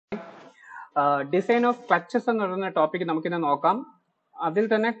Design of clutches എന്ന് പറയുന്ന topic നമുക്കിന്ന് നോക്കാം. അതിൽ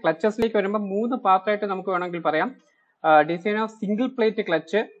തന്നെ ക്ലച്ചസിലേക്ക് വരുമ്പോൾ 3 പാർട്ടായിട്ട് നമുക്ക് വേണമെങ്കിൽ പറയാം. Design of single plate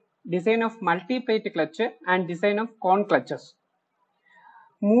clutch, design of multi plate clutch and design of cone clutches.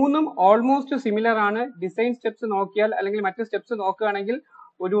 മൂന്നും ഓൾമോസ്റ്റ് സിമിലർ ആണ്. ഡിസൈൻ സ്റ്റെപ്സ് നോക്കിയാൽ അല്ലെങ്കിൽ മറ്റ് സ്റ്റെപ്സ് നോക്കുകയാണെങ്കിൽ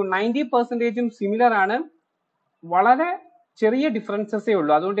ഒരു 90% സിമിലർ ആണ്. വളരെ ചെറിയ ഡിഫറൻസസേ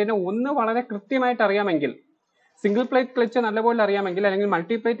ഉള്ളൂ. അതുകൊണ്ട് തന്നെ ഒന്ന് വളരെ കൃത്യമായിട്ട് അറിയാമെങ്കിൽ, സിംഗിൾ പ്ലേറ്റ് ക്ലച്ച് നല്ലപോലെ അറിയാമെങ്കിൽ അല്ലെങ്കിൽ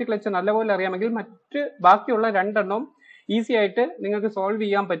മൾട്ടി പ്ലേറ്റ് ക്ലച്ച് നല്ലപോലെ അറിയാമെങ്കിൽ മറ്റ് ബാക്കിയുള്ള രണ്ടെണ്ണവും ഈസി ആയിട്ട് നിങ്ങൾക്ക് സോൾവ്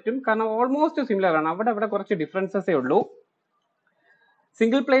ചെയ്യാൻ പറ്റും. കാരണം ഓൾമോസ്റ്റ് സിമിലർ ആണ്. അവിടെ കുറച്ച് ഡിഫറൻസസേ ഉള്ളൂ.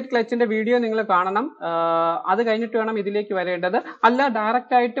 സിംഗിൾ പ്ലേറ്റ് ക്ലച്ചിന്റെ വീഡിയോ നിങ്ങൾ കാണണം. അത് കഴിഞ്ഞിട്ട് വേണം ഇതിലേക്ക് വരേണ്ടത്. അല്ല,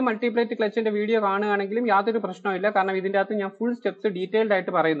 ഡയറക്റ്റ് ആയിട്ട് മൾട്ടി പ്ലേറ്റ് ക്ലച്ചിന്റെ വീഡിയോ കാണുകയാണെങ്കിലും യാതൊരു പ്രശ്നമില്ല. കാരണം ഇതിന്റെ അകത്ത് ഞാൻ ഫുൾ സ്റ്റെപ്സ് ഡീറ്റെയിൽഡ്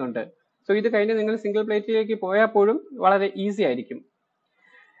ആയിട്ട് പറയുന്നുണ്ട്. സോ ഇത് കഴിഞ്ഞ് നിങ്ങൾ സിംഗിൾ പ്ലേറ്റിലേക്ക് പോയപ്പോഴും വളരെ ഈസി ആയിരിക്കും.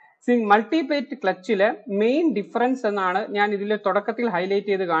 മൾട്ടി പ്ലേറ്റ് ക്ലച്ചിലെ മെയിൻ ഡിഫറൻസ് എന്നാണ് ഞാൻ ഇതിൽ തുടക്കത്തിൽ ഹൈലൈറ്റ്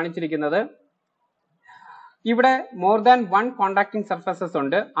ചെയ്ത് കാണിച്ചിരിക്കുന്നത്. ഇവിടെ മോർ ദാൻ 1 കോണ്ടാക്ടിങ് സർഫസസ്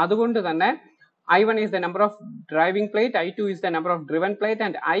ഉണ്ട്. അതുകൊണ്ട് തന്നെ I1 is the number of driving plate, I2 is the number of driven plate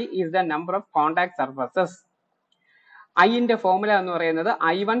and I is the number of contact surfaces. I ന്റെ ഫോർമുല എന്ന് പറയുന്നത്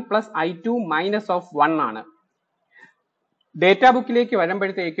I1 plus I2 minus of 1 ആണ്. Data ബുക്കിലേക്ക്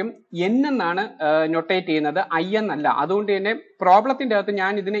വരുമ്പോഴത്തേക്കും n എന്നാണ് notate ചെയ്യുന്നത്, I എന്നല്ല. അതുകൊണ്ട് തന്നെ പ്രോബ്ലത്തിന്റെ അകത്ത്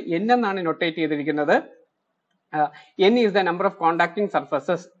ഞാൻ ഇതിനെ n എന്നാണ് നൊട്ടേറ്റ് ചെയ്തിരിക്കുന്നത്. n is the number of contacting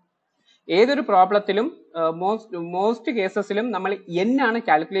surfaces. ഏതൊരു പ്രോബ്ലത്തിലും മോസ്റ്റ് കേസസിലും നമ്മൾ n ആണ്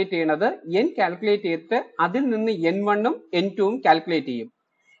കാൽക്കുലേറ്റ് ചെയ്യുന്നത്. n കാൽക്കുലേറ്റ് ചെയ്തിട്ട് അതിൽ നിന്ന് n1ഉം n2ഉം കാൽക്കുലേറ്റ് ചെയ്യും.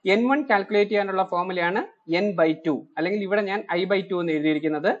 n1 കാൽക്കുലേറ്റ് ചെയ്യാനുള്ള ഫോർമുലയാണ് n/2, അല്ലെങ്കിൽ ഇവിടെ ഞാൻ I/2 എന്ന്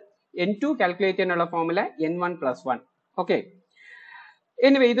എഴുതിയിരിക്കുന്നത്. n2 കാൽക്കുലേറ്റ് ചെയ്യാനുള്ള ഫോർമുല n1 + 1. ഓക്കെ,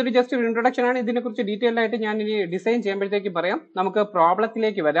 എനിവേ ഇതൊരു ജസ്റ്റ് ഒരു ഇൻട്രൊഡക്ഷൻ ആണ്. ഇതിനെക്കുറിച്ച് ഡീറ്റെയിൽഡ് ആയിട്ട് ഞാൻ ഇനി ഡിസൈൻ ചെയ്യുമ്പോഴത്തേക്ക് പറയാം. നമുക്ക്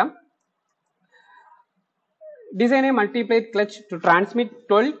പ്രോബ്ലത്തിലേക്ക് വരാം. Design a multiplate clutch to transmit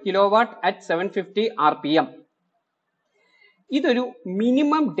 12 kilowatt at 750 rpm. ഇതൊരു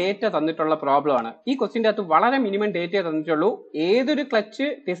മിനിമം ഡേറ്റ തന്നിട്ടുള്ള പ്രോബ്ലം ആണ്. ഈ ക്വസ്റ്റിന്റെ അകത്ത് വളരെ മിനിമം ഡേറ്റ തന്നിട്ടുള്ളൂ. ഏതൊരു ക്ലച്ച്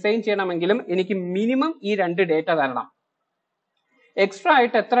ഡിസൈൻ ചെയ്യണമെങ്കിലും എനിക്ക് മിനിമം ഈ 2 ഡേറ്റ തരണം. എക്സ്ട്രാ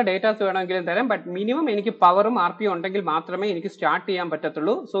ആയിട്ട് എത്ര ഡേറ്റാസ് വേണമെങ്കിലും തരാം, ബട്ട് മിനിമം എനിക്ക് പവറും RPM ഉണ്ടെങ്കിൽ മാത്രമേ എനിക്ക് സ്റ്റാർട്ട് ചെയ്യാൻ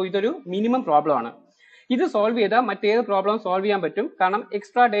പറ്റത്തുള്ളൂ. സോ ഇതൊരു മിനിമം പ്രോബ്ലം ആണ്. ഇത് സോൾവ് ചെയ്താൽ മറ്റേത് പ്രോബ്ലം സോൾവ് ചെയ്യാൻ പറ്റും. കാരണം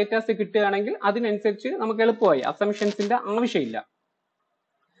എക്സ്ട്രാ ഡേറ്റാസ് കിട്ടുകയാണെങ്കിൽ അതിനനുസരിച്ച് നമുക്ക് എളുപ്പമായി, അസംഷൻസിന്റെ ആവശ്യമില്ല.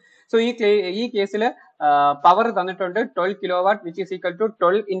 സോ ഈ കേസിൽ പവർ തന്നിട്ടുണ്ട് 12 kilowatt which is equal to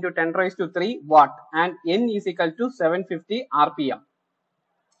 12 × 10⁻³ what and n is equal to 750 rpm.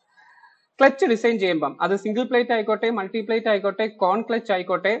 Clutch design ചെയ്യുമ്പം അത് സിംഗിൾ പ്ലേറ്റ് ആയിക്കോട്ടെ, മൾട്ടി പ്ലേറ്റ് ആയിക്കോട്ടെ, കോൺ ക്ലച്ച്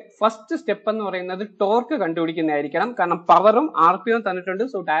ആയിക്കോട്ടെ, ഫസ്റ്റ് സ്റ്റെപ്പ് എന്ന് പറയുന്നത് ടോർക്ക് കണ്ടുപിടിക്കുന്നതായിരിക്കണം. കാരണം പവറും RPM തന്നിട്ടുണ്ട്.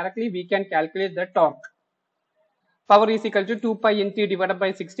 So directly we can calculate the torque. Power is equal to 2πnt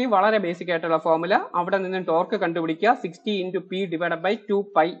 / 60. വളരെ ബേസിക് ആയിട്ടുള്ള ഫോർമുല. അവിടെ നിന്ന് ടോർക്ക് കണ്ടുപിടിക്കുക. 60 × p /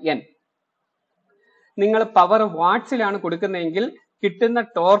 2πn. നിങ്ങൾ പവർ വാട്ട്സിലാണ് കൊടുക്കുന്നതെങ്കിൽ കിട്ടുന്ന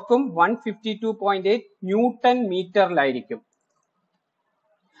ടോർക്കും 152.8 ന്യൂട്ടൺ മീറ്ററിലായിരിക്കും.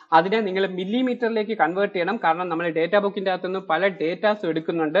 അതിനെ നിങ്ങൾ മില്ലിമീറ്ററിലേക്ക് കൺവേർട്ട് ചെയ്യണം. കാരണം നമ്മൾ ഡേറ്റാ ബുക്കിന്റെ അകത്തുനിന്ന് പല ഡേറ്റാസും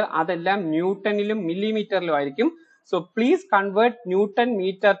എടുക്കുന്നുണ്ട്. അതെല്ലാം ന്യൂട്ടണിലും മില്ലിമീറ്ററിലും ആയിരിക്കും. So please convert newton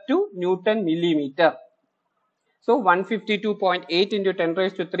metre two newton millimetre. So 152.8 ×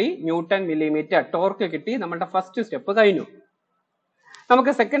 10⁻³ newton millimetre torque കിട്ടി. നമ്മുടെ ഫസ്റ്റ് സ്റ്റെപ്പ് കഴിഞ്ഞു.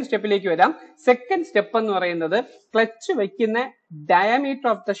 നമുക്ക് സെക്കൻഡ് സ്റ്റെപ്പിലേക്ക് വരാം. സെക്കൻഡ് സ്റ്റെപ്പ് എന്ന് പറയുന്നത് ക്ലച്ച് വെക്കുന്ന diameter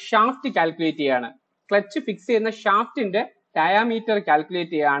of the shaft calculate ചെയ്യാണ്. ക്ലച്ച് ഫിക്സ് ചെയ്യുന്ന ഷാഫ്റ്റിന്റെ ഡയമീറ്റർ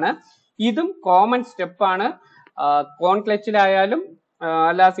കാൽക്കുലേറ്റ് ചെയ്യാണ്. ഇതും കോമൺ സ്റ്റെപ്പാണ്. കോൺ ക്ലച്ചിലായാലും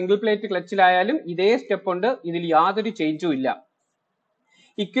അല്ല സിംഗിൾ പ്ലേറ്റ് ക്ലച്ചിലായാലും ഇതേ സ്റ്റെപ്പ് ഉണ്ട്. ഇതിൽ യാതൊരു ചേഞ്ചും ഇല്ല.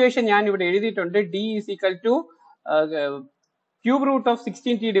 ഇക്വേഷൻ ഞാൻ ഇവിടെ എഴുതിയിട്ടുണ്ട്. D is equal to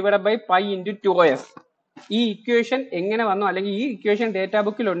 √16t / π × 2s. ഈ ഇക്വേഷൻ എങ്ങനെ വന്നു, അല്ലെങ്കിൽ ഈ ഇക്വേഷൻ ഡേറ്റാ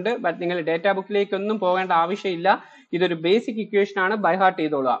ബുക്കിലുണ്ട്, ബട്ട് നിങ്ങൾ ഡേറ്റാ ബുക്കിലേക്കൊന്നും പോകേണ്ട ആവശ്യമില്ല. ഇതൊരു ബേസിക് ഇക്വേഷൻ ആണ്, ബൈ ഹാർട്ട്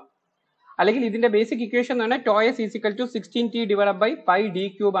ചെയ്തോളുക. അല്ലെങ്കിൽ ഇതിന്റെ ബേസിക് ഇക്വേഷൻ എന്ന് പറഞ്ഞാൽ ടോയസ് is equal to 16t / π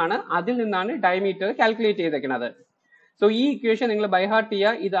d³ ആണ്. അതിൽ നിന്നാണ് ഡയമീറ്റർ കാൽക്കുലേറ്റ് ചെയ്തേക്കുന്നത്. സോ ഈ ഇക്വേഷൻ നിങ്ങൾ ബൈ ഹാർട്ട്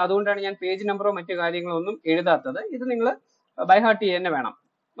ചെയ്യുക. ഇത് അതുകൊണ്ടാണ് ഞാൻ പേജ് നമ്പറോ മറ്റു കാര്യങ്ങളോ ഒന്നും എഴുതാത്തത്. ഇത് നിങ്ങൾ ബൈ ഹാർട്ട് ചെയ്യുക തന്നെ വേണം.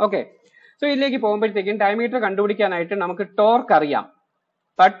 ഓക്കെ, സോ ഇതിലേക്ക് പോകുമ്പോഴത്തേക്കും ഡയമീറ്റർ കണ്ടുപിടിക്കാനായിട്ട് നമുക്ക് ടോർക്ക് അറിയാം,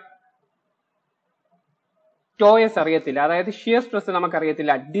 ബട്ട് ടോയസ് അറിയത്തില്ല. അതായത് ഷിയർ സ്ട്രെസ്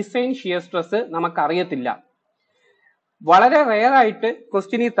നമുക്കറിയത്തില്ല, ഡിസൈൻ ഷിയർ സ്ട്രെസ് നമുക്കറിയത്തില്ല. വളരെ റെയർ ആയിട്ട്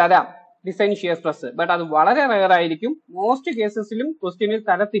ക്വസ്റ്റ്യനിൽ തരാം ഡിസൈൻ ഷിയർ സ്ട്രെസ്, ബട്ട് അത് വളരെ റെയർ ആയിരിക്കും. മോസ്റ്റ് കേസസിലും ക്വസ്റ്റ്യനിൽ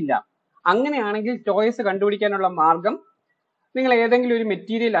തരത്തില്ല. അങ്ങനെയാണെങ്കിൽ ടോയസ് കണ്ടുപിടിക്കാനുള്ള മാർഗം, നിങ്ങൾ ഏതെങ്കിലും ഒരു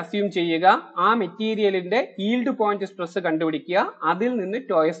മെറ്റീരിയൽ അസ്യൂം ചെയ്യുക, ആ മെറ്റീരിയലിന്റെ ഈൽഡ് പോയിന്റ് സ്ട്രെസ് കണ്ടുപിടിക്കുക, അതിൽ നിന്ന്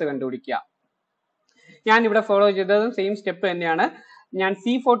ടോയസ് കണ്ടുപിടിക്കുക. ഞാൻ ഇവിടെ ഫോളോ ചെയ്തതും സെയിം സ്റ്റെപ്പ് തന്നെയാണ്. ഞാൻ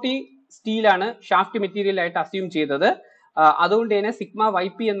C40 സ്റ്റീലാണ് ഷാഫ്റ്റ് മെറ്റീരിയൽ ആയിട്ട് അസ്യൂം ചെയ്തത്. അതുകൊണ്ട് തന്നെ സിഗ്മ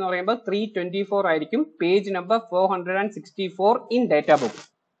YP എന്ന് പറയുമ്പോൾ 324 ആയിരിക്കും. Page number 464 in data book.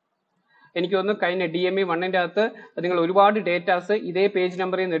 എനിക്ക് തോന്നുന്നു കഴിഞ്ഞ DME 1ന്റെ അകത്ത് നിങ്ങൾ ഒരുപാട് ഡേറ്റാസ് ഇതേ പേജ്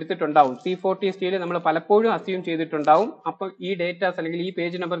നമ്പറിൽ നിന്ന് എടുത്തിട്ടുണ്ടാവും. C40 സ്റ്റീൽ നമ്മൾ പലപ്പോഴും അസ്യൂം ചെയ്തിട്ടുണ്ടാവും. അപ്പോൾ ഈ ഡേറ്റാസ് അല്ലെങ്കിൽ ഈ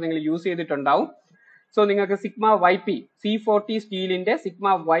പേജ് നമ്പർ നിങ്ങൾ യൂസ് ചെയ്തിട്ടുണ്ടാവും. സോ നിങ്ങൾക്ക് സിഗ്മ YP C40 സ്റ്റീലിന്റെ സിഗ്മ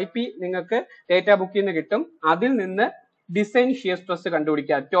YP നിങ്ങൾക്ക് ഡേറ്റ ബുക്കിൽ നിന്ന് കിട്ടും. അതിൽ നിന്ന് ഡിസൈൻ ഷിയർ സ്ട്രെസ്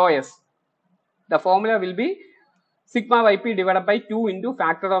കണ്ടുപിടിക്കുക. ടോയസ് the formula will be sigma YP divide by 2 into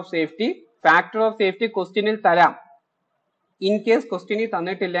factor of safety. Factor of safety ക്വസ്റ്റ്യനിൽ തരാം. ഇൻ കേസ് ക്വസ്റ്റ്യനിൽ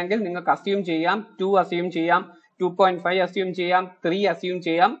തന്നിട്ടില്ലെങ്കിൽ നിങ്ങൾക്ക് അസ്യൂം ചെയ്യാം, 2 അസ്യൂം ചെയ്യാം, 2.5 അസ്യൂം ചെയ്യാം, 3 അസ്യൂം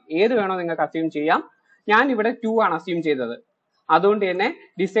ചെയ്യാം, ഏത് വേണോ നിങ്ങൾക്ക് അസ്യൂം ചെയ്യാം. ഞാൻ ഇവിടെ 2 ആണ് അസ്യൂം ചെയ്തത്. അതുകൊണ്ട് തന്നെ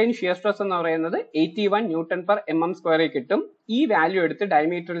ഡിസൈൻ ഷിയർ സ്ട്രെസ് എന്ന് പറയുന്നത് 81 Newton/mm² കിട്ടും. ഈ വാല്യൂ എടുത്ത്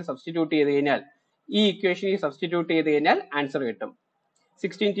ഡയമീറ്ററിൽ സബ്സ്റ്റിറ്റ്യൂട്ട് ചെയ്ത് കഴിഞ്ഞാൽ, ഈ ഇക്വേഷനിൽ സബ്സ്റ്റിറ്റ്യൂട്ട് ചെയ്ത് കഴിഞ്ഞാൽ ആൻസർ കിട്ടും.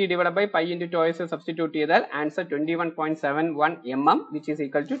 16T divide by pi into toys substitute ചെയ്താൽ answer 21.71 mm which is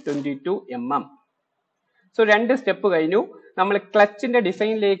equal to 22 mm. So 2 step കഴിഞ്ഞു. നമ്മൾ ക്ലച്ചിന്റെ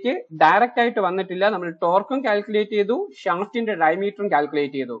ഡിസൈനിലേക്ക് ഡയറക്റ്റ് ആയിട്ട് വന്നിട്ടില്ല. നമ്മൾ ടോർക്കും കാൽക്കുലേറ്റ് ചെയ്തു, ഷാഫ്റ്റിന്റെ ഡയമീറ്ററും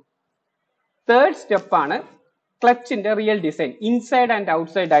കാൽക്കുലേറ്റ് ചെയ്തു. തേർഡ് സ്റ്റെപ്പ് ആണ് ക്ലച്ചിന്റെ real design, inside and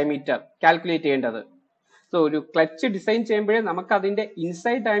outside diameter calculate ചെയ്യേണ്ടത്. സോ ഒരു ക്ലച്ച് ഡിസൈൻ ചെയ്യുമ്പോഴേ നമുക്ക് അതിന്റെ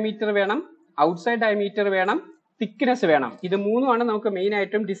ഇൻസൈഡ് ഡയമീറ്റർ വേണം, ഔട്ട്സൈഡ് ഡയമീറ്റർ വേണം, തിക്നെസ് വേണം. ഇത് മൂന്നുമാണ് നമുക്ക് മെയിൻ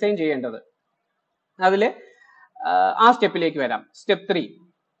ആയിട്ടും ഡിസൈൻ ചെയ്യേണ്ടത്. അതിൽ ആ സ്റ്റെപ്പിലേക്ക് വരാം. സ്റ്റെപ്പ് 3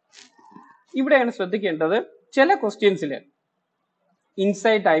 ഇവിടെയാണ് ശ്രദ്ധിക്കേണ്ടത്. ചില ക്വസ്റ്റ്യൻസിൽ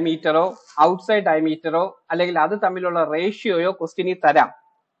ഇൻസൈഡ് ഡയമീറ്ററോ ഔട്ട്സൈഡ് ഡയമീറ്ററോ അല്ലെങ്കിൽ അത് തമ്മിലുള്ള റേഷ്യോയോ ക്വസ്റ്റ്യനിൽ തരാം.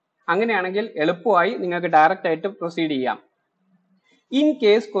 അങ്ങനെയാണെങ്കിൽ എളുപ്പമായി നിങ്ങൾക്ക് ഡയറക്റ്റ് ആയിട്ട് പ്രൊസീഡ് ചെയ്യാം. ഇൻ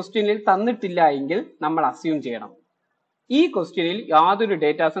കേസ് ക്വസ്റ്റ്യനിൽ തന്നിട്ടില്ല എങ്കിൽ നമ്മൾ അസ്യൂം ചെയ്യണം. ഈ ക്വസ്റ്റ്യനിൽ യാതൊരു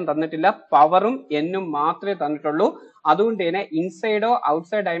ഡേറ്റാസും തന്നിട്ടില്ല, പവറും എന്നും മാത്രമേ തന്നിട്ടുള്ളൂ. അതുകൊണ്ട് തന്നെ ഇൻസൈഡോ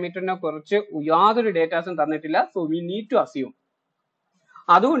ഔട്ട്സൈഡ് ഡയമീറ്ററിനെ കുറിച്ച് യാതൊരു ഡേറ്റാസും തന്നിട്ടില്ല. So we need to assume.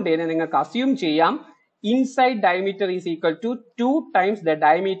 അതുകൊണ്ട് തന്നെ നിങ്ങൾക്ക് അസ്യൂം ചെയ്യാം inside diameter is equal to 2 times the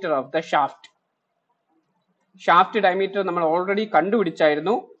diameter of the shaft. Shaft diameter നമ്മൾ ഓൾറെഡി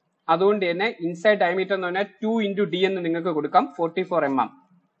കണ്ടുപിടിച്ചായിരുന്നു. അതുകൊണ്ട് തന്നെ ഇൻസൈഡ് ഡയമീറ്റർ എന്ന് പറഞ്ഞാൽ 2 ഇൻറ്റു D എന്ന് നിങ്ങൾക്ക് കൊടുക്കാം, 44 mm.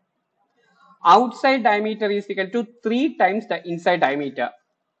 Outside diameter is equal to 3 times the inside diameter.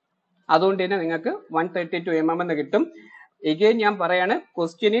 അതുകൊണ്ട് തന്നെ നിങ്ങൾക്ക് 132 mm എന്ന് കിട്ടും. എഗെയിൻ ഞാൻ പറയാണ്,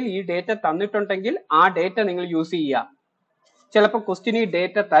 ക്വസ്റ്റ്യനിൽ ഈ ഡേറ്റ തന്നിട്ടുണ്ടെങ്കിൽ ആ ഡേറ്റ നിങ്ങൾ യൂസ് ചെയ്യുക. ചിലപ്പോൾ ക്വസ്റ്റ്യനിൽ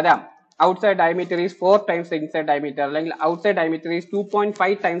ഡേറ്റ തരാം, outside diameter is 4 times the inside diameter, അല്ലെങ്കിൽ outside diameter is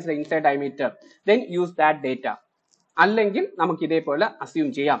 2.5 times the inside diameter. Then use that data. അല്ലെങ്കിൽ നമുക്ക് ഇതേപോലെ അസ്യൂം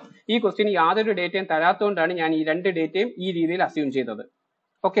ചെയ്യാം. ഈ ക്വസ്റ്റ്യന് യാതൊരു ഡേറ്റയും തരാത്തതുകൊണ്ടാണ് ഞാൻ ഈ 2 ഡേറ്റയും ഈ രീതിയിൽ അസ്യൂം ചെയ്തത്.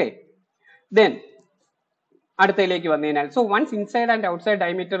 ഓക്കെ, ദെൻ അടുത്തതിലേക്ക് വന്നു കഴിഞ്ഞാൽ, so once inside and outside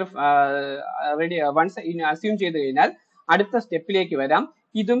diameter ready, once assume ചെയ്ത് കഴിഞ്ഞാൽ അടുത്ത സ്റ്റെപ്പിലേക്ക് വരാം.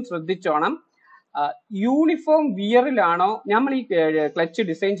 ഇതും ശ്രദ്ധിച്ചോണം. യൂണിഫോം വിയറിലാണോ നമ്മൾ ഈ ക്ലച്ച്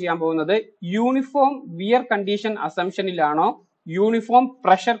ഡിസൈൻ ചെയ്യാൻ പോകുന്നത്? Uniform wear condition അസംഷനിലാണോ, uniform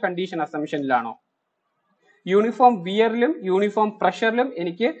pressure condition അസംഷനിലാണോ? Uniform വിയറിലും uniform പ്രഷറിലും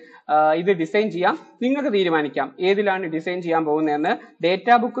എനിക്ക് ഇത് ഡിസൈൻ ചെയ്യാം. നിങ്ങൾക്ക് തീരുമാനിക്കാം ഏതിലാണ് ഡിസൈൻ ചെയ്യാൻ പോകുന്നതെന്ന്.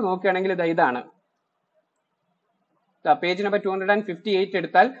 ഡേറ്റാ ബുക്ക് നോക്കുകയാണെങ്കിൽ ഇതാണ് പേജ് നമ്പർ 258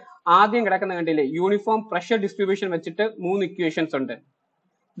 എടുത്താൽ ആദ്യം കിടക്കുന്ന കണ്ടില്ലേ, യൂണിഫോം പ്രഷർ ഡിസ്ട്രിബ്യൂഷൻ വെച്ചിട്ട് 3 ഇക്വേഷൻസ് ഉണ്ട്.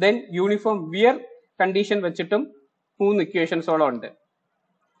 ദെൻ യൂണിഫോം വിയർ കണ്ടീഷൻ വെച്ചിട്ടും 3 ഇക്വേഷൻസോളം ഉണ്ട്.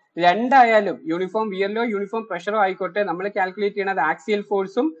 രണ്ടായാലും യൂണിഫോം വിയറിലോ യൂണിഫോം പ്രഷറോ ആയിക്കോട്ടെ, നമ്മൾ കാൽക്കുലേറ്റ് ചെയ്യുന്നത് ആക്സിയൽ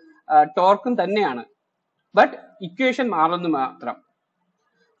ഫോഴ്സും ടോർക്കും തന്നെയാണ്. ബട്ട് ഇക്വേഷൻ മാറുന്നു മാത്രം.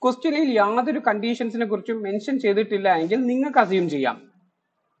 ക്വസ്റ്റ്യനിൽ യാതൊരു കണ്ടീഷൻസിനെ കുറിച്ചും മെൻഷൻ ചെയ്തിട്ടില്ല എങ്കിൽ നിങ്ങൾക്ക് അസ്യൂം ചെയ്യാം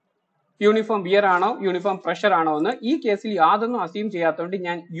യൂണിഫോം വിയർ ആണോ യൂണിഫോം പ്രഷർ ആണോ എന്ന്. ഈ കേസിൽ യാതൊന്നും അസ്യൂം ചെയ്യാത്തതുകൊണ്ട്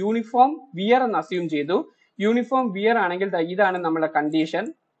ഞാൻ യൂണിഫോം വിയർ എന്ന് അസ്യൂം ചെയ്തു. യൂണിഫോം വിയർ ആണെങ്കിൽ ഇതാണ് നമ്മുടെ കണ്ടീഷൻ.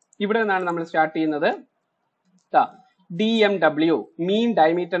 ഇവിടെ നിന്നാണ് നമ്മൾ സ്റ്റാർട്ട് ചെയ്യുന്നത്. DMW മീൻ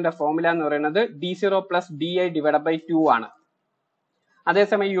ഡയമീറ്ററിന്റെ ഫോർമുല എന്ന് പറയുന്നത് D0 + DI ഡിവൈഡ് ബൈ 2 ആണ്.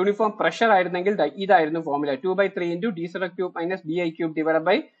 അതേസമയം യൂണിഫോം പ്രഷർ ആയിരുന്നെങ്കിൽ ഇതായിരുന്നു formula, 2/3 into D0³ - DI³ divide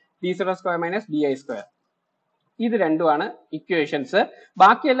by D0² - DI². ഇത് രണ്ടുമാണ് ഇക്വേഷൻസ്.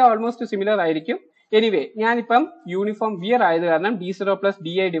 ബാക്കിയെല്ലാം ഓൾമോസ്റ്റ് സിമിലർ ആയിരിക്കും. എനിവേ ഞാനിപ്പം യൂണിഫോം വിയർ ആയത് കാരണം D0 +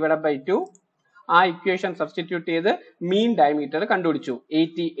 DI ഡിവൈഡ് ബൈ 2 ആ ഇക്വേഷൻ സബ്സ്റ്റിറ്റ്യൂട്ട് ചെയ്ത് മീൻ ഡയമീറ്റർ കണ്ടുപിടിച്ചു,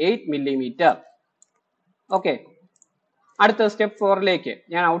 88 mm. ഓക്കെ, അടുത്ത സ്റ്റെപ്പ് 4ലേക്ക്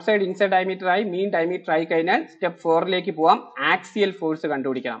ഞാൻ ഔട്ട്സൈഡ് ഇൻസൈഡ് ഡയമീറ്റർ ആയി മീൻ ഡയമീറ്റർ ആയി കഴിഞ്ഞാൽ സ്റ്റെപ്പ് 4ലേക്ക് പോവാം. ആക്സിയൽ ഫോഴ്സ്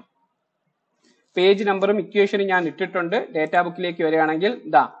കണ്ടുപിടിക്കണം. പേജ് നമ്പറും ഇക്വേഷനും ഞാൻ ഇട്ടിട്ടുണ്ട്. ഡേറ്റാ ബുക്കിലേക്ക് വരികയാണെങ്കിൽ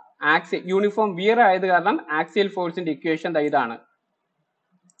യൂണിഫോം വിയർ ആയത് കാരണം ആക്സിയൽ ഫോഴ്സിന്റെ ഇക്വേഷൻ ഇതാണ്.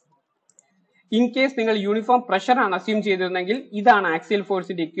 ഇൻ കേസ് നിങ്ങൾ യൂണിഫോം പ്രഷർ ആണ് അസ്യൂം ചെയ്തിരുന്നെങ്കിൽ ഇതാണ് ആക്സിയൽ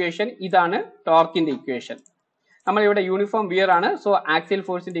ഫോഴ്സിന്റെ ഇക്വേഷൻ, ഇതാണ് ടോർക്കിന്റെ ഇക്വേഷൻ. നമ്മൾ ഇവിടെ യൂണിഫോം വിയർ ആണ്, സോ ആക്സിയൽ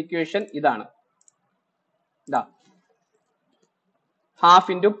ഫോഴ്സിന്റെ ഇക്വേഷൻ ഇതാണ്. half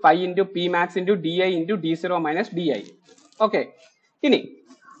into pi into p max into di into d0 minus di. Okay, ഇനി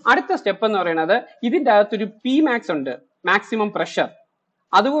അടുത്ത സ്റ്റെപ്പ് എന്ന് പറയുന്നത് ഇതിന്റെ അകത്തൊരു പി മാക്സ് ഉണ്ട്, മാക്സിമം പ്രഷർ.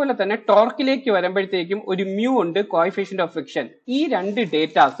 അതുപോലെ തന്നെ ടോർക്കിലേക്ക് വരുമ്പോഴത്തേക്കും ഒരു മ്യൂ ഉണ്ട്, കോഎഫിഷ്യന്റ് ഓഫ് ഫ്രിക്ഷൻ. ഈ രണ്ട്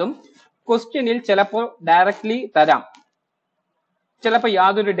ഡേറ്റാസും ക്വസ്റ്റ്യനിൽ ചിലപ്പോൾ ഡയറക്ട്ലി തരാം, ചിലപ്പോൾ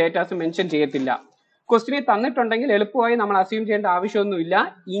യാതൊരു ഡേറ്റാസും മെൻഷൻ ചെയ്യത്തില്ല. ക്വസ്റ്റ്യനിൽ തന്നിട്ടുണ്ടെങ്കിൽ എളുപ്പമായി നമ്മൾ അസ്യൂം ചെയ്യേണ്ട ആവശ്യമൊന്നുമില്ല.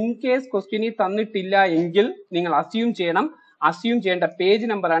 ഇൻ കേസ് ക്വസ്റ്റ്യനിൽ തന്നിട്ടില്ല എങ്കിൽ നിങ്ങൾ അസ്യൂം ചെയ്യണം. അസ്യൂം ചെയ്യേണ്ട പേജ്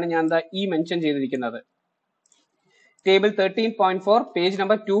നമ്പറാണ് ഞാൻ ഈ മെൻഷൻ ചെയ്തിരിക്കുന്നത്. Table 13.4 page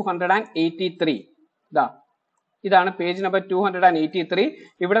number 283. ഇതാണ് പേജ് നമ്പർ 283.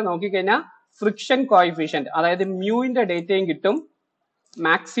 ഇവിടെ നോക്കിക്കഴിഞ്ഞാൽ ഫ്രിക്ഷൻ കോഎഫിഷ്യന്റ്, അതായത് മ്യൂവിന്റെ ഡേറ്റയും കിട്ടും,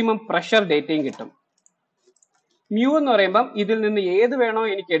 മാക്സിമം പ്രഷർ ഡേറ്റയും കിട്ടും. മ്യൂ എന്ന് പറയുമ്പം ഇതിൽ നിന്ന് ഏത് വേണോ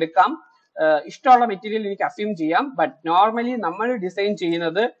എനിക്ക് എടുക്കാം, ഇഷ്ടമുള്ള മെറ്റീരിയൽ എനിക്ക് അസ്യൂം ചെയ്യാം. ബട്ട് നോർമലി നമ്മൾ ഡിസൈൻ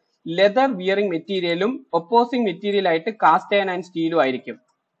ചെയ്യുന്നത് ലെതർ വിയറിംഗ് മെറ്റീരിയലും ഒപ്പോസിംഗ് മെറ്റീരിയൽ ആയിട്ട് കാസ്റ്റ് അയൺ ആൻഡ് സ്റ്റീലും ആയിരിക്കും.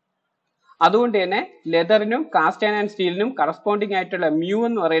 അതുകൊണ്ട് തന്നെ ലെതറിനും കാസ്റ്റ് അയൺ ആൻഡ് സ്റ്റീലിനും കറസ്പോണ്ടിങ് ആയിട്ടുള്ള മ്യൂ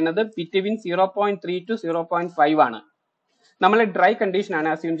എന്ന് പറയുന്നത് ബിറ്റ്വീൻ 0.3 to 0.5 ആണ്. നമ്മൾ ഡ്രൈ കണ്ടീഷൻ ആണ്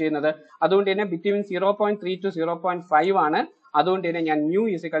അസ്യൂം ചെയ്യുന്നത്. അതുകൊണ്ട് തന്നെ ബിറ്റ്വീൻ 0.3 to 0.5 ആണ്. അതുകൊണ്ട് തന്നെ ഞാൻ മ്യൂ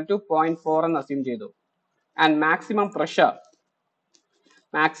ഈസ് ഈക്വൽ ടു 0.4 എന്ന് അസ്യൂം ചെയ്തു. ആൻഡ് മാക്സിമം പ്രഷർ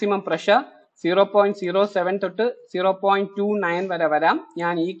 0.07 തൊട്ട് 0.29 വരെ വരാം.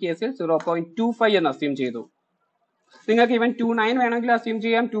 ഞാൻ ഈ കേസിൽ 0.25 എന്ന് അസ്യൂം ചെയ്തു. നിങ്ങൾക്ക് ഇവൻ 2.9 വേണമെങ്കിലും അസ്യൂം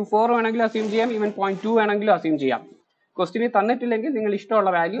ചെയ്യാം, 2.4 വേണമെങ്കിലും അസ്യൂം ചെയ്യാം, ഇവൻ 0.2 വേണമെങ്കിലും അസ്യൂം ചെയ്യാം. ക്വസ്റ്റിന് തന്നിട്ടില്ലെങ്കിൽ നിങ്ങൾ ഇഷ്ടമുള്ള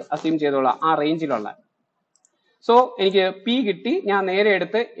വാല്യൂ അസ്യൂം ചെയ്തോളാം, ആ റേഞ്ചിലുള്ള. സോ എനിക്ക് പി കിട്ടി. ഞാൻ നേരെ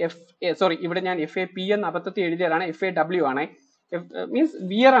എടുത്ത് ഇവിടെ ഞാൻ FAP എന്ന് അബദ്ധത്തിൽ എഴുതിയതാണ്, FAW ആണ്. മീൻസ്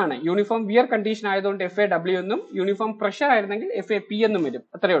വിയർ ആണ്, യൂണിഫോം വിയർ കണ്ടീഷൻ ആയതുകൊണ്ട് FAW എന്നും, യൂണിഫോം പ്രഷർ ആയിരുന്നെങ്കിൽ FAP എന്നും വരും.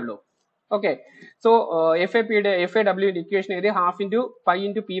 അത്രേ ഉള്ളൂ. ഓക്കെ, സോ FAWയുടെ ഇക്വേഷൻ എഴുതി half into pi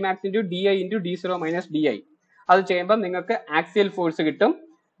into P max into DI into D0 minus DI. അത് ചെയ്യുമ്പോൾ നിങ്ങൾക്ക് ആക്സിയൽ ഫോഴ്സ് കിട്ടും.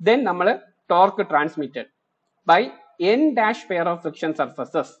 ദെൻ നമ്മൾ torque transmitted by N dash pair of friction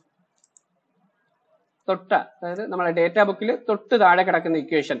surfaces. അതായത് നമ്മളെ ഡേറ്റാ ബുക്കിൽ തൊട്ട് താഴെ കിടക്കുന്ന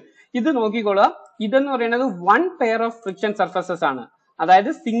ഇക്വേഷൻ ഇത് നോക്കിക്കോളുക. ഇതെന്ന് പറയുന്നത് 1 പെയർ ഓഫ് ഫ്രിക്ഷൻ സർഫസസ് ആണ്.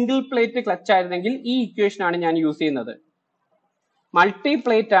 അതായത് സിംഗിൾ പ്ലേറ്റ് ക്ലച്ച് ആയിരുന്നെങ്കിൽ ഈ ഇക്വേഷൻ ആണ് ഞാൻ യൂസ് ചെയ്യുന്നത്. മൾട്ടി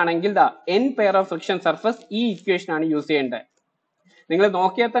പ്ലേറ്റ് ആണെങ്കിൽ N pair of friction surface ഈ ഇക്വേഷൻ ആണ് യൂസ് ചെയ്യേണ്ടത്. നിങ്ങൾ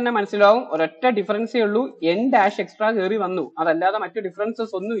നോക്കിയാൽ തന്നെ മനസ്സിലാവും, ഒരൊറ്റ ഡിഫറൻസേ ഉള്ളൂ, N ഡാഷ് എക്സ്ട്രാ കയറി വന്നു, അതല്ലാതെ മറ്റു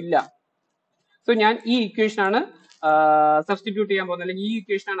ഡിഫറൻസസ് ഒന്നും ഇല്ല. സോ ഞാൻ ഈ ഇക്വേഷൻ ആണ് സബ്സ്റ്റിറ്റ്യൂട്ട് ചെയ്യാൻ പോകുന്നത്, അല്ലെങ്കിൽ ഈ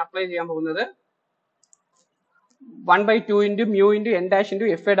ഇക്വേഷൻ ആണ് അപ്ലൈ ചെയ്യാൻ പോകുന്നത്. 1/2 into mu into N dash into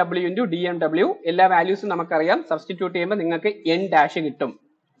FAW into DMW. എല്ലാ വാല്യൂസും നമുക്കറിയാം. സബ്സ്റ്റിറ്റ്യൂട്ട് ചെയ്യുമ്പോൾ നിങ്ങൾക്ക് N ഡാഷ് കിട്ടും,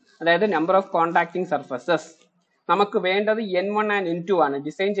 അതായത് നമ്പർ ഓഫ് കോൺടാക്ടിങ് സർഫസസ്. നമുക്ക് വേണ്ടത് N1 ആൻഡ് N2 ആണ്.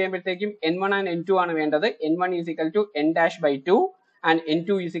 ഡിസൈൻ ചെയ്യുമ്പോഴത്തേക്കും N1 ആൻഡ് N2 ആണ് വേണ്ടത്. N1 is equal to N dash by 2 and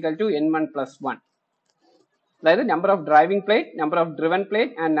N2 is equal to N1 plus 1. അതായത് number of driving plate, number of driven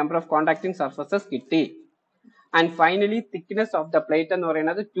plate and number of contacting surfaces കിട്ടി. And finally thickness of the plate എന്ന്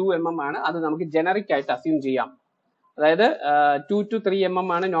പറയുന്നത് 2 mm ആണ്. അത് നമുക്ക് generic ആയിട്ട് assume ചെയ്യാം. അതായത് 2 to 3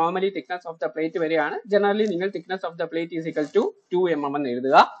 mm ആണ് normally thickness of the plate വരെയാണ്. ജനറലി നിങ്ങൾ thickness of the plate is equal to 2 mm എന്ന്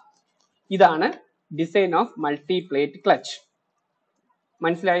എഴുതുക. ഇതാണ് design of multi plate clutch.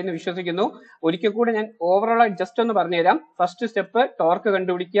 മനസ്സിലായി എന്ന് വിശ്വസിക്കുന്നു. ഒരിക്കൽ കൂടെ ഞാൻ ഓവറോൾ ജസ്റ്റ് ഒന്ന് പറഞ്ഞുതരാം. ഫസ്റ്റ് സ്റ്റെപ്പ് ടോർക്ക്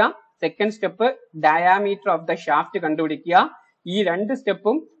കണ്ടുപിടിക്കുക, second step diameter of the shaft കണ്ടുപിടിക്കുക. ഈ രണ്ട്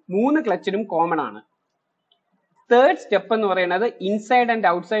സ്റ്റെപ്പും 3 ക്ലച്ചിനും കോമൺ ആണ്. തേർഡ് സ്റ്റെപ്പ് എന്ന് പറയുന്നത് ഇൻസൈഡ് ആൻഡ്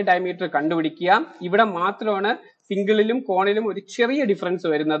ഔട്ട്സൈഡ് ഡയമീറ്റർ കണ്ടുപിടിക്കുക. ഇവിടെ മാത്രമാണ് സിംഗിളിലും കോണിലും ഒരു ചെറിയ ഡിഫറൻസ്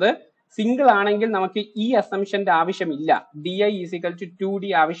വരുന്നത്. സിംഗിൾ ആണെങ്കിൽ നമുക്ക് ഈ അസംഷന്റെ ആവശ്യമില്ല, DI is equal to 2D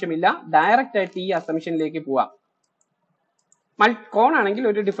ആവശ്യമില്ല, ഡയറക്റ്റ് ആയിട്ട് ഈ അസംഷനിലേക്ക് പോവാം. കോൺ ആണെങ്കിൽ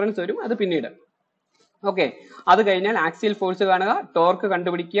ഒരു ഡിഫറൻസ് വരും, അത് പിന്നീട്. ഓക്കെ, അത് കഴിഞ്ഞാൽ ആക്സിയൽ ഫോഴ്സ് കാണുക, ടോർക്ക്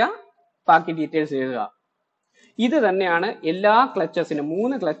കണ്ടുപിടിക്കുക, ബാക്കി ഡീറ്റെയിൽസ് എഴുതുക. ഇത് തന്നെയാണ് എല്ലാ ക്ലച്ചസിനും,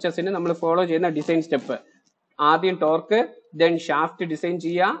 3 ക്ലച്ചസിനും നമ്മൾ ഫോളോ ചെയ്യുന്ന ഡിസൈൻ സ്റ്റെപ്പ്. ആദ്യം ടോർക്ക്, ദെൻ ഷാഫ്റ്റ് ഡിസൈൻ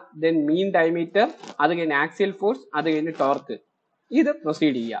ചെയ്യുക, ദെൻ മീൻ ഡയമീറ്റർ, അത് കഴിഞ്ഞ് ആക്സിയൽ ഫോഴ്സ്, അത് കഴിഞ്ഞ് ടോർക്ക്. ഇത്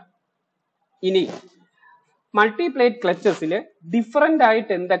പ്രൊസീഡ് ചെയ്യുക. ഇനി മൾട്ടിപ്ലേറ്റ് ക്ലച്ചസിൽ ഡിഫറന്റ്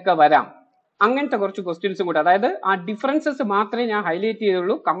ആയിട്ട് എന്തൊക്കെ വരാം, അങ്ങനത്തെ കുറച്ച് ക്വസ്റ്റ്യൻസും കൂടെ. അതായത് ആ ഡിഫറൻസസ് മാത്രമേ ഞാൻ ഹൈലൈറ്റ്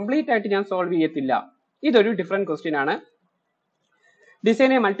ചെയ്തുള്ളൂ, കംപ്ലീറ്റ് ആയിട്ട് ഞാൻ സോൾവ് ചെയ്യത്തില്ല. ഇതൊരു ഡിഫറെന്റ് ക്വസ്റ്റ്യൻ ആണ്.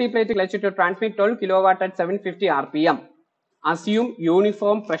 Design A multiplate clutch to transmit 12 kW at 750 RPM. Assume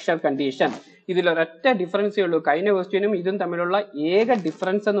uniform pressure condition. ഇതിലൊരൊറ്റ ഡിഫറൻസേ ഉള്ളൂ. കഴിഞ്ഞ ക്വസ്റ്റ്യനും ഇതും തമ്മിലുള്ള ഏക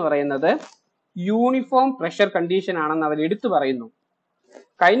ഡിഫറൻസ് എന്ന് പറയുന്നത് യൂണിഫോം പ്രഷർ കണ്ടീഷൻ ആണെന്ന് അവർ എടുത്തു പറയുന്നു.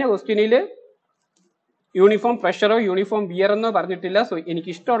 കഴിഞ്ഞ ക്വസ്റ്റ്യനിൽ യൂണിഫോം പ്രഷറോ യൂണിഫോം വിയർ എന്നോ പറഞ്ഞിട്ടില്ല. സോ എനിക്ക്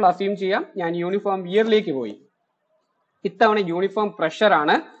ഇഷ്ടമുള്ള അസ്യൂം ചെയ്യാം, ഞാൻ യൂണിഫോം വിയറിലേക്ക് പോയി. ഇത്തവണ യൂണിഫോം പ്രഷർ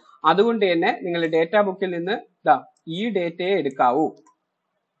ആണ്. അതുകൊണ്ട് തന്നെ നിങ്ങൾ ഡേറ്റാ ബുക്കിൽ നിന്ന് ഈ ഡേറ്റയെ എടുക്കാവൂ.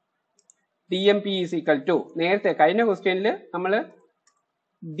 DMP ഈസ് ഈക്വൽ ടു, നേരത്തെ കഴിഞ്ഞ ക്വസ്റ്റ്യനിൽ നമ്മൾ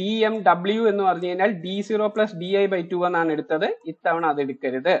DMW എന്ന് പറഞ്ഞു കഴിഞ്ഞാൽ D0 plus DI/2 എന്നാണ് എടുത്തത്. ഇത്തവണ അത്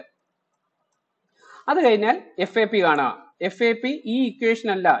എടുക്കരുത്. അത് കഴിഞ്ഞാൽ FAP കാണുക. FAP ഈ ഇക്വേഷൻ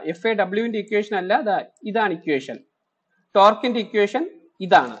അല്ല, FAWന്റെ ഇക്വേഷൻ അല്ല, ഇതാണ് ഇക്വേഷൻ. ടോർക്കിന്റെ ഇക്വേഷൻ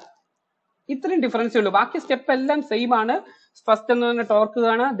ഇതാണ്. ഇത്രയും ഡിഫറൻസേ ഉള്ളൂ. ബാക്കി സ്റ്റെപ്പ് എല്ലാം സെയിം ആണ്. ഫസ്റ്റ് എന്ന് പറഞ്ഞ ടോർക്ക്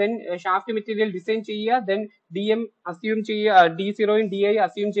കാണുക, ദെൻ ഷാഫ്റ്റ് മെറ്റീരിയൽ ഡിസൈൻ ചെയ്യുക, ദെൻ DM അസ്യൂം ചെയ്യുക, D0യും DI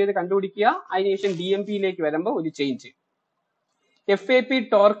അസ്യൂം ചെയ്ത് കണ്ടുപിടിക്കുക. അതിനുശേഷം DMPയിലേക്ക് വരുമ്പോൾ ഒരു ചേഞ്ച്. FAP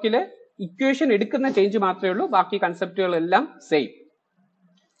ടോർക്കില് ഇക്വേഷൻ എടുക്കുന്ന ചേഞ്ച് മാത്രമേ ഉള്ളൂ. ബാക്കി കൺസെപ്റ്റുകളെല്ലാം സെയിം.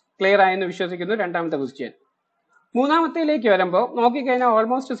 ക്ലിയർ ആയെന്ന് വിശ്വസിക്കുന്നു. രണ്ടാമത്തെ ക്വസ്റ്റ്യൻ. മൂന്നാമത്തേലേക്ക് വരുമ്പോൾ നോക്കിക്കഴിഞ്ഞാൽ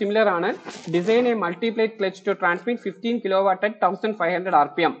ഓൾമോസ്റ്റ് സിമിലർ ആണ്. Design A multiplate clutch to transmit 15 kW at 1500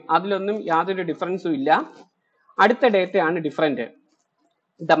 RPM. അതിലൊന്നും യാതൊരു ഡിഫറൻസും ഇല്ല. അടുത്ത ഡേറ്റ ആണ് different.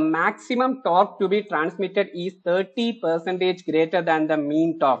 The maximum torque to be transmitted is 30% greater than the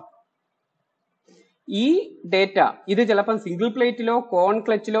mean torque. ഈ ഡേറ്റ ഇത് ചിലപ്പം സിംഗിൾ പ്ലേറ്റിലോ കോൺ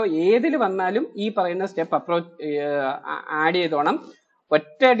ക്ലച്ചിലോ ഏതിൽ വന്നാലും ഈ പറയുന്ന സ്റ്റെപ്പ് ആഡ് ചെയ്തോണം.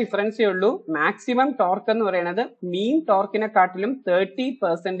 ഒറ്റ ഡിഫറൻസേ ഉള്ളൂ. മാക്സിമം ടോർക്ക് എന്ന് പറയുന്നത് മീൻ ടോർക്കിനെക്കാട്ടിലും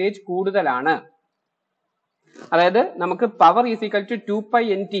 30% കൂടുതലാണ്. അതായത് നമുക്ക് power is equal to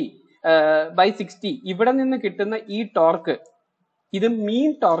 2π/NT/60 ഇവിടെ നിന്ന് കിട്ടുന്ന ഈ ടോർക്ക് ഇത് മീൻ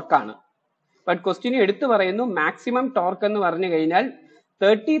ടോർക്കാണ്. ബട്ട് ക്വസ്റ്റ്യൻ എടുത്തു പറയുന്നു മാക്സിമം ടോർക്ക് എന്ന് പറഞ്ഞു കഴിഞ്ഞാൽ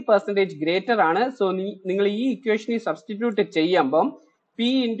 30% ഗ്രേറ്റർ ആണ്. സോ നിങ്ങൾ ഈ ഇക്വേഷനിൽ സബ്സ്റ്റിറ്റ്യൂട്ട് ചെയ്യുമ്പം P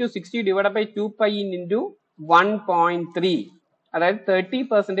 × 60 / 2π × 1.3, അതായത്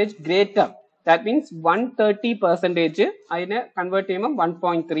 30% ഗ്രേറ്റർ. ദാറ്റ് മീൻസ് 130% അതിനെ കൺവേർട്ട് ചെയ്യുമ്പോൾ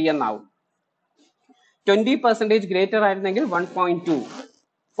 1.3 എന്നാവും. 20% ഗ്രേറ്റർ ആയിരുന്നെങ്കിൽ 1.2,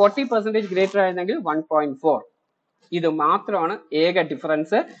 40% ഗ്രേറ്റർ ആയിരുന്നെങ്കിൽ 1.4. ഇത് മാത്രമാണ് ഏക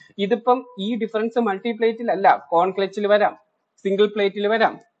ഡിഫറൻസ്. ഇതിപ്പം ഈ ഡിഫറൻസ് മൾട്ടിപ്ലേറ്റിൽ അല്ല, കോൺ ക്ലച്ചിൽ വരാം, സിംഗിൾ പ്ലേറ്റിൽ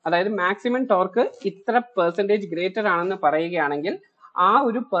വരാം. അതായത് മാക്സിമം ടോർക്ക് ഇത്ര പെർസെന്റേജ് ഗ്രേറ്റർ ആണെന്ന് പറയുകയാണെങ്കിൽ ആ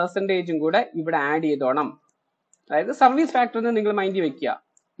ഒരു പെർസെന്റേജും കൂടെ ഇവിടെ ആഡ് ചെയ്തോണം. അതായത് സർവീസ് ഫാക്ടർ എന്ന് നിങ്ങൾ മൈൻഡിൽ വെക്കുക.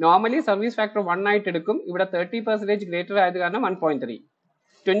 നോർമലി സർവീസ് ഫാക്ടർ 1 ആയിട്ട് എടുക്കും. ഇവിടെ 30% ഗ്രേറ്റർ ആയത് കാരണം 1.3,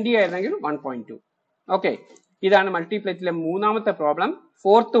 20 ആയിരുന്നെങ്കിൽ 1.2. ഓക്കെ, ഇതാണ് മൾട്ടിപ്ലേറ്റിലെ മൂന്നാമത്തെ പ്രോബ്ലം.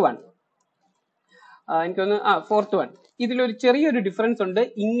 ഫോർത്ത് വൺ ഇതിലൊരു ചെറിയൊരു ഡിഫറൻസ് ഉണ്ട്.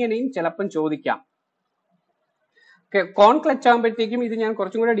 ഇങ്ങനെയും ചിലപ്പം ചോദിക്കാം. കോൺ ക്ലച്ച് ആകുമ്പോഴത്തേക്കും ഇത് ഞാൻ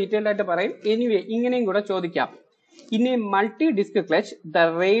കുറച്ചും കൂടെ ഡീറ്റെയിൽഡ് ആയിട്ട് പറയും. എനിവേ ഇങ്ങനെയും കൂടെ ചോദിക്കാം. In a multi-disc clutch, the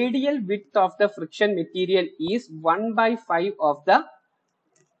radial width of the friction material is 1/5 of the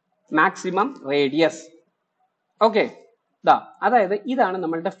maximum radius. Okay, അതായത് ഇതാണ്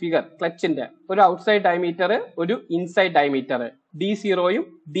നമ്മളുടെ ഫിഗർ. ക്ലച്ചിന്റെ ഒരു ഔട്ട്സൈഡ് ഡയമീറ്റർ, ഒരു ഇൻസൈഡ് ഡയമീറ്റർ, D0യും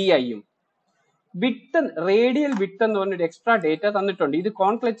DIയും. വിത്ത് റേഡിയൽ വിത്ത് എന്ന് പറഞ്ഞൊരു എക്സ്ട്രാ ഡേറ്റ തന്നിട്ടുണ്ട്. ഇത്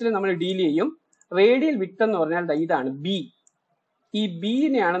കോൺ ക്ലച്ചിൽ നമ്മൾ ഡീൽ ചെയ്യും. റേഡിയൽ വിത്ത് എന്ന് പറഞ്ഞാൽ ഇതാണ് B. ഈ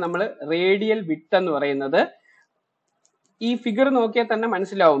ബിനെയാണ് നമ്മൾ റേഡിയൽ വിത്ത് എന്ന് പറയുന്നത്. ഈ ഫിഗർ നോക്കിയാൽ തന്നെ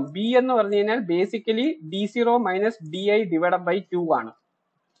മനസ്സിലാവും. ബി എന്ന് പറഞ്ഞു കഴിഞ്ഞാൽ ബേസിക്കലി D0 - DI / 2 ആണ്.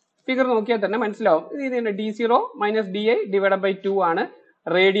 ഫിഗർ നോക്കിയാൽ തന്നെ മനസ്സിലാവും. ഇത് D0 - DI / 2 ആണ്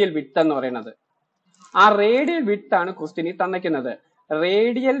റേഡിയൽ വിത്ത് എന്ന് പറയുന്നത്. ആ റേഡിയൽ വിത്ത് ആണ് ക്വസ്റ്റ്യനിൽ തന്നിരിക്കുന്നത്.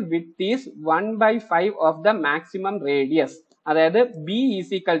 Radial with is 1/5 of the maximum radius. അതായത് B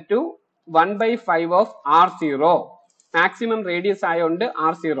is equal to 1/5 of R0. Maximum radius ആയതുകൊണ്ട്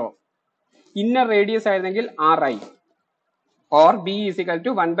R0, ഇന്നർ റേഡിയസ് ആയിരുന്നെങ്കിൽ RI, or B is equal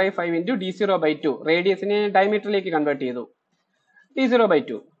to 1/5 into D0/2. റേഡിയസിനെ ഡയമീറ്ററിലേക്ക് convert ചെയ്തു.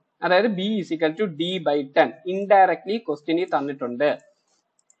 D0/2, അതായത് B is equal to D/10. Indirectly ക്വസ്റ്റ്യനിൽ തന്നിട്ടുണ്ട്.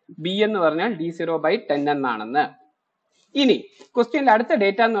 B എന്ന് പറഞ്ഞാൽ D0/10 എന്നാണെന്ന്. ഇനി ക്വസ്റ്റ്യനിൽ അടുത്ത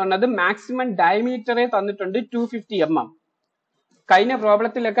ഡേറ്റ എന്ന് പറഞ്ഞത് മാക്സിമം ഡയമീറ്ററെ തന്നിട്ടുണ്ട് 250 mm. കഴിഞ്ഞ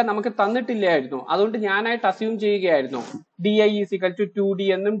പ്രോബ്ലത്തിലൊക്കെ നമുക്ക് തന്നിട്ടില്ലായിരുന്നു. അതുകൊണ്ട് ഞാനായിട്ട് അസ്യൂം ചെയ്യുകയായിരുന്നു DI is equal to 2D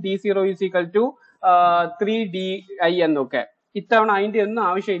എന്നും D0 is equal to 3DI എന്നൊക്കെ. ഇത്തവണ അതിന്റെ ഒന്നും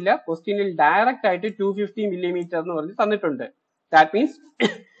ആവശ്യമില്ല. ക്വസ്റ്റ്യനിൽ ഡയറക്റ്റ് ആയിട്ട് 250 mm എന്ന് പറഞ്ഞ് തന്നിട്ടുണ്ട്. That means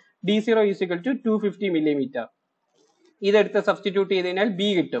D0 is equal to 250 mm. ഇതെടുത്ത് സബ്സ്റ്റിറ്റ്യൂട്ട് ചെയ്ത് കഴിഞ്ഞാൽ B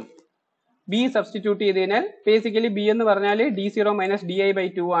കിട്ടും. B സബ്സ്റ്റിറ്റ്യൂട്ട് ചെയ്ത് കഴിഞ്ഞാൽ ബേസിക്കലി B എന്ന് പറഞ്ഞാൽ D0 -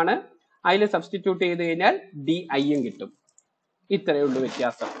 DI/2 ആണ്. അതിൽ സബ്സ്റ്റിറ്റ്യൂട്ട് ചെയ്ത് കഴിഞ്ഞാൽ DIയും കിട്ടും. ഇത്രയേ ഉള്ളൂ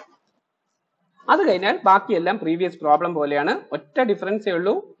വ്യത്യാസം. അത് കഴിഞ്ഞാൽ ബാക്കിയെല്ലാം പ്രീവിയസ് പ്രോബ്ലം പോലെയാണ്. ഒറ്റ ഡിഫറൻസേ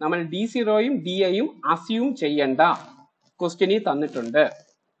ഉള്ളൂ. നമ്മൾ D0യും DIയും അസ്യൂം ചെയ്യണ്ട. ക്വസ്റ്റ്യനിൽ തന്നിട്ടുണ്ട്.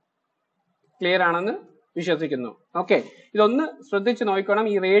 ക്ലിയർ ആണെന്ന് വിശ്വസിക്കുന്നു. ഓക്കെ, ഇതൊന്ന് ശ്രദ്ധിച്ച് നോക്കണം.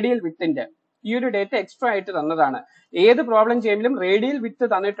 ഈ റേഡിയൽ വിത്തിന്റെ ഈ ഒരു ഡേറ്റ എക്സ്ട്രാ ആയിട്ട് തന്നതാണ്. ഏത് പ്രോബ്ലം ചെയ്യുമ്പോഴും റേഡിയൽ വിത്ത്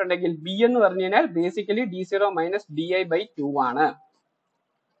തന്നിട്ടുണ്ടെങ്കിൽ B എന്ന് പറഞ്ഞു കഴിഞ്ഞാൽ ബേസിക്കലി D0 - DI/2 ആണ്.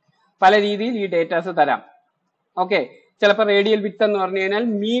 പല രീതിയിൽ ഈ ഡേറ്റാസ് തരാം. ഓക്കെ, ചിലപ്പോൾ റേഡിയൽ വിത്ത് എന്ന് പറഞ്ഞു കഴിഞ്ഞാൽ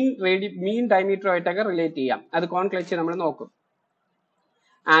മീൻ ഡയമീറ്ററുമായിട്ടൊക്കെ റിലേറ്റ് ചെയ്യാം. അത് കോൺ ക്ലച്ച് നമ്മൾ നോക്കും.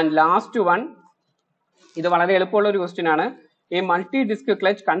 ആൻഡ് ലാസ്റ്റ് വൺ, ഇത് വളരെ എളുപ്പമുള്ള ഒരു ക്വസ്റ്റ്യൻ ആണ്. a multi-disc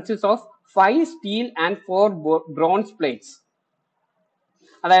clutch consists of 5 steel and 4 bronze plates.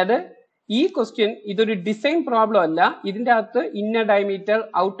 അതായത് ഈ ക്വസ്റ്റ്യൻ ഇതൊരു ഡിസൈൻ പ്രോബ്ലം അല്ല. ഇതിന്റെ അകത്ത് inner diameter,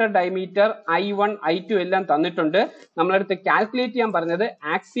 outer diameter, I1, I2 എല്ലാം തന്നിട്ടുണ്ട്. നമ്മളടുത്ത് കാൽക്കുലേറ്റ് ചെയ്യാൻ പറഞ്ഞത്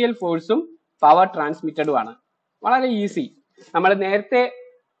ആക്സിയൽ ഫോഴ്സും പവർ ട്രാൻസ്മിറ്റഡും ആണ്. വളരെ ഈസി. നമ്മൾ നേരത്തെ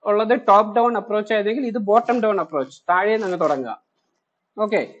ഉള്ളത് ടോപ്പ് ഡൗൺ അപ്രോച്ച് ആയതെങ്കിൽ ഇത് ബോട്ടം ഡൗൺ അപ്രോച്ച്, താഴെ നിന്ന് തുടങ്ങുക.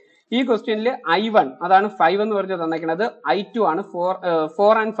 ഓക്കെ, ഈ ക്വസ്റ്റ്യനിൽ I1 അതാണ് 5 എന്ന് പറഞ്ഞ് തന്നിരിക്കുന്നത്, I2 ആണ്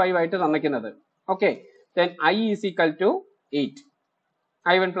 4 and 5 ആയിട്ട് തന്നിരിക്കുന്നത്. Okay, then I is equal to 8.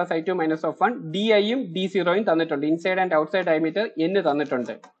 I1 plus I2 minus of 1, DIയും D0യും തന്നിട്ടുണ്ട്. Inside and outside diameter N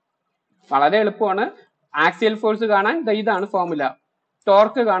തന്നിട്ടുണ്ട്. വളരെ എളുപ്പമാണ്. ആക്സിയൽ ഫോഴ്സ് കാണാൻ ഇതാണ് ഫോർമുല,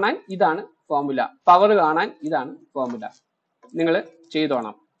 ടോർക്ക് കാണാൻ ഇതാണ് ഫോർമുല, പവർ കാണാൻ ഇതാണ് ഫോർമുല. നിങ്ങൾ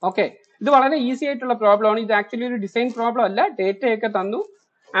ചെയ്തോണം. ഓക്കെ, ഇത് വളരെ ഈസി ആയിട്ടുള്ള പ്രോബ്ലം ആണ്. ഇത് ആക്ച്വലി ഒരു ഡിസൈൻ പ്രോബ്ലം അല്ല. ഡേറ്റയൊക്കെ തന്നു,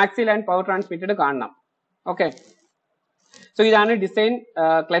 ആക്സിയൽ ആൻഡ് പവർ ട്രാൻസ്മിറ്റഡ് കാണണം. ഓക്കെ, സോ ഇതാണ് ഡിസൈൻ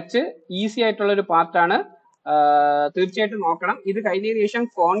ക്ലച്ച്. ഈസി ആയിട്ടുള്ള ഒരു പാർട്ടാണ്. തീർച്ചയായിട്ടും നോക്കണം. ഇത് കഴിഞ്ഞതിന് ശേഷം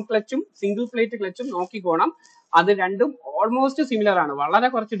കോൺ ക്ലച്ചും സിംഗിൾ പ്ലേറ്റ് ക്ലച്ചും നോക്കിക്കോണം. അത് രണ്ടും ഓൾമോസ്റ്റ് സിമിലർ ആണ്. വളരെ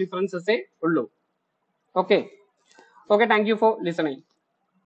കുറച്ച് ഡിഫറൻസസേ ഉള്ളൂ. Okay, thank you for listening.